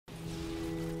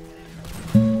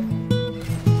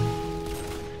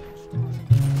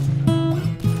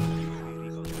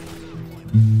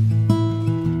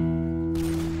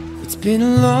been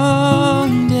a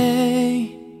long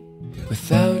day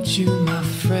without you, my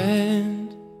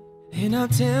friend, and I'll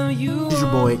tell you. This is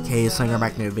your boy KSlinky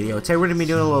back in a new video. Today we're gonna be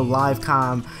doing a little live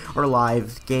or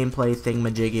live gameplay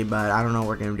thingamajiggy, but I don't know what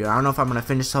we're gonna do. I don't know if I'm gonna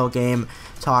finish the whole game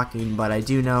talking, but I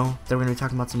do know that we're gonna be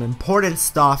talking about some important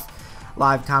stuff.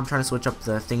 Live trying to switch up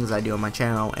the things I do on my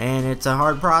channel, and it's a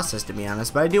hard process, to be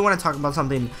honest, but I do want to talk about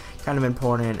something kind of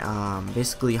important,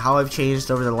 basically how I've changed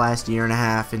over the last year and a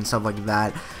half and stuff like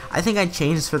that. I think I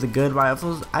changed for the good, but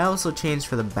I also changed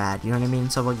for the bad, you know what I mean,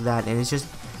 stuff like that, and it's just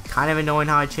kind of annoying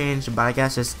how I changed, but I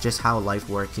guess it's just how life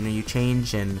works, you know, you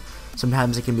change, and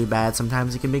sometimes it can be bad,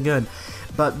 sometimes it can be good.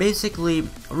 But basically,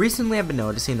 recently I've been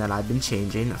noticing that I've been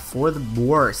changing for the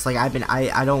worse. Like, I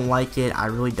don't like it, I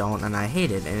really don't, and I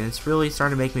hate it, and it's really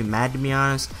starting to make me mad, to be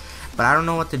honest. But I don't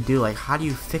know what to do. Like, how do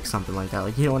you fix something like that?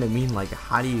 Like, you know what I mean? Like,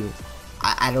 how do you?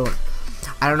 I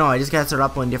don't know. I just gotta start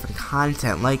uploading different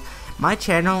content. Like, my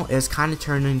channel is kind of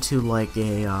turned into like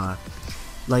a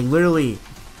like literally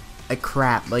a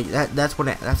crap. Like that's what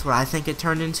I think it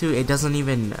turned into. It doesn't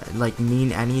even like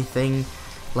mean anything.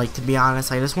 Like, to be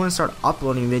honest, I just want to start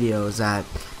uploading videos that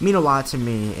mean a lot to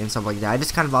me and stuff like that. I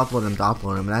just kind of upload them to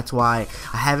upload them. That's why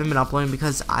I haven't been uploading,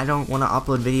 because I don't want to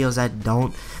upload videos that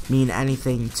don't mean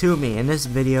anything to me. And this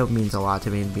video means a lot to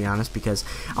me, to be honest, because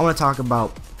I want to talk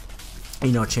about,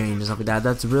 you know, change and stuff like that.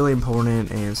 That's really important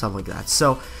and stuff like that.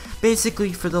 So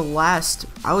basically, for the last,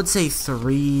 I would say since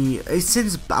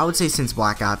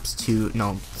Black Ops 2,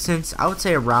 no, since I would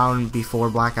say around before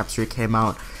Black Ops 3 came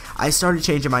out, I started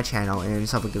changing my channel and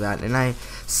stuff like that, and I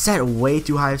set way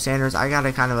too high of standards. I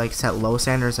gotta kind of like set low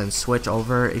standards and switch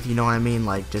over, if you know what I mean.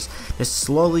 Like, just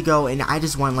slowly go, and I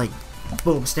just want like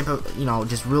boom, snip it, you know,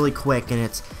 just really quick, and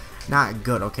it's not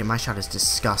good. Okay, my shot is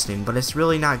disgusting, but it's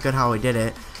really not good how I did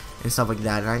it and stuff like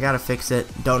that, and I gotta fix it.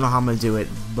 Don't know how I'm gonna do it,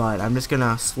 but I'm just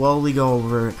gonna slowly go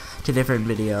over to different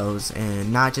videos,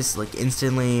 and not just like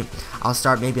instantly. I'll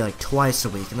start maybe like twice a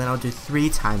week, and then I'll do 3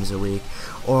 times a week,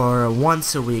 or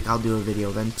once a week I'll do a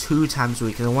video, then 2 times a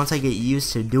week, and then once I get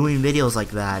used to doing videos like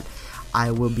that,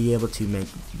 I will be able to make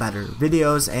better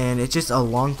videos. And it's just a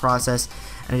long process,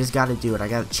 and I just gotta do it. I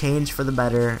gotta change for the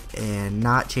better and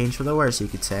not change for the worse, you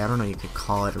could say. I don't know, you could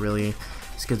call it, really.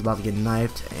 This kid's about to get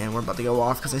knifed, and we're about to go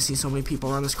off because I see so many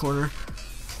people around this corner.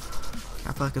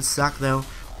 I fucking suck, though.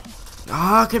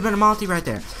 Oh, could have been a multi right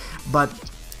there. But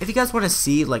if you guys want to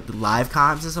see like live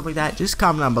comms and stuff like that, just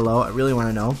comment down below. I really want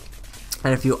to know.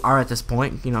 And if you are at this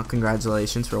point, you know,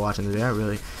 congratulations for watching the video. I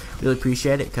really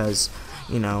appreciate it, because,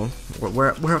 you know,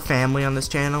 we're a family on this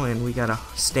channel, and we gotta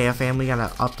stay a family,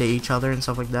 gotta update each other and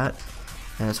stuff like that.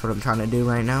 And that's what I'm trying to do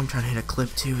right now. I'm trying to hit a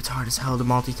clip too. It's hard as hell to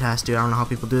multitask, dude. I don't know how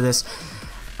people do this.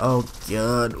 Oh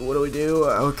god, what do we do?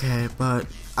 Okay, but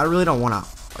I really don't want to,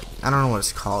 like, I don't know what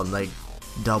it's called, like,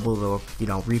 double or, you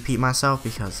know, repeat myself,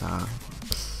 because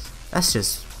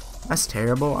that's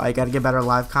terrible. I gotta get better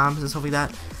live comms and stuff like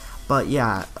that. But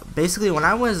yeah, basically when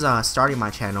I was starting my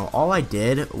channel, all I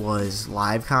did was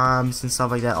live comms and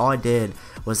stuff like that. All I did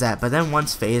was that. But then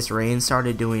once FaZe Rain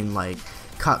started doing like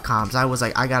cut comms, I was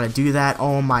like, I gotta do that.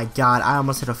 Oh my god, I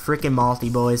almost hit a freaking multi,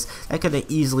 boys. That could have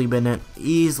easily been it.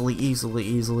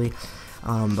 Easily.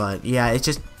 But yeah, it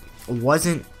just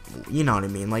wasn't, you know what I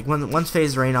mean. Like, once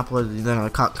FaZe Rain uploaded, then the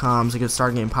cut comms, it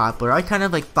started getting popular. I kind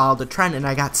of like followed the trend, and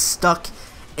I got stuck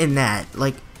in that.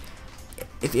 Like,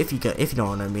 if you know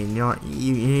what I mean,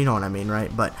 you know what I mean,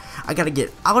 right? But I gotta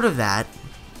get out of that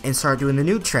and start doing the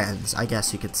new trends, I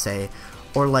guess you could say,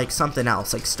 or like something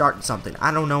else, like start something.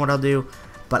 I don't know what I'll do,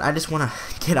 but I just want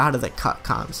to get out of the cut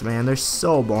comms, man. They're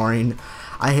so boring.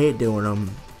 I hate doing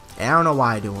them, and I don't know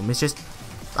why I do them. It's just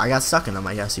I got stuck in them,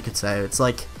 I guess you could say. It's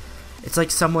like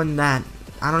someone that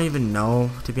I don't even know,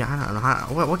 to be. I don't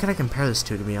know what can I compare this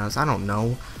to be honest. I don't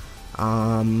know.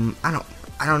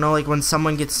 I don't know, like when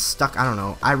someone gets stuck, I don't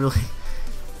know.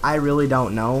 I really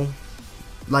don't know.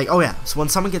 Like, oh yeah, so when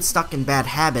someone gets stuck in bad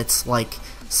habits, like,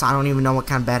 so I don't even know what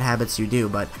kind of bad habits you do,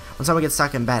 but when someone gets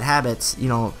stuck in bad habits, you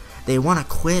know, they want to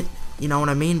quit, you know what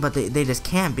I mean, but they just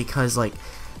can't, because like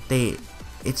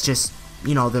it's just,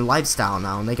 you know, their lifestyle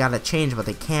now, and they gotta change, but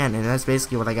they can't, and that's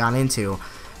basically what I got into,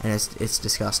 and it's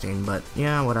disgusting. But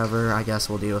yeah, whatever, I guess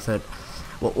we'll deal with it.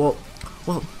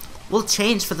 We'll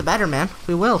change for the better, man.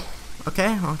 We will.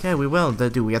 Okay, we will.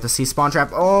 Dude, we got the C spawn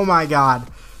trap. Oh my god.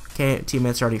 Okay,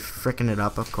 teammates already freaking it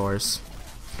up, of course.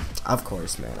 Of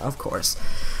course, man, of course.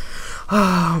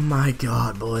 Oh my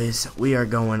god, boys. We are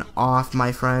going off,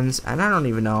 my friends, and I don't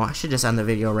even know. I should just end the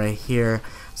video right here.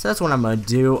 So that's what I'm gonna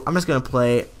do. I'm just gonna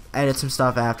play, edit some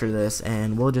stuff after this,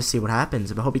 and we'll just see what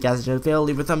happens. But I hope you guys enjoyed the video.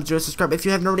 Leave a thumbs up, subscribe if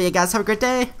you haven't already. Guys, have a great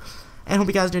day. And hope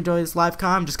you guys enjoy this live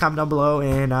com. Just comment down below,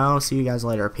 and I'll see you guys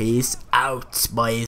later. Peace out, boys.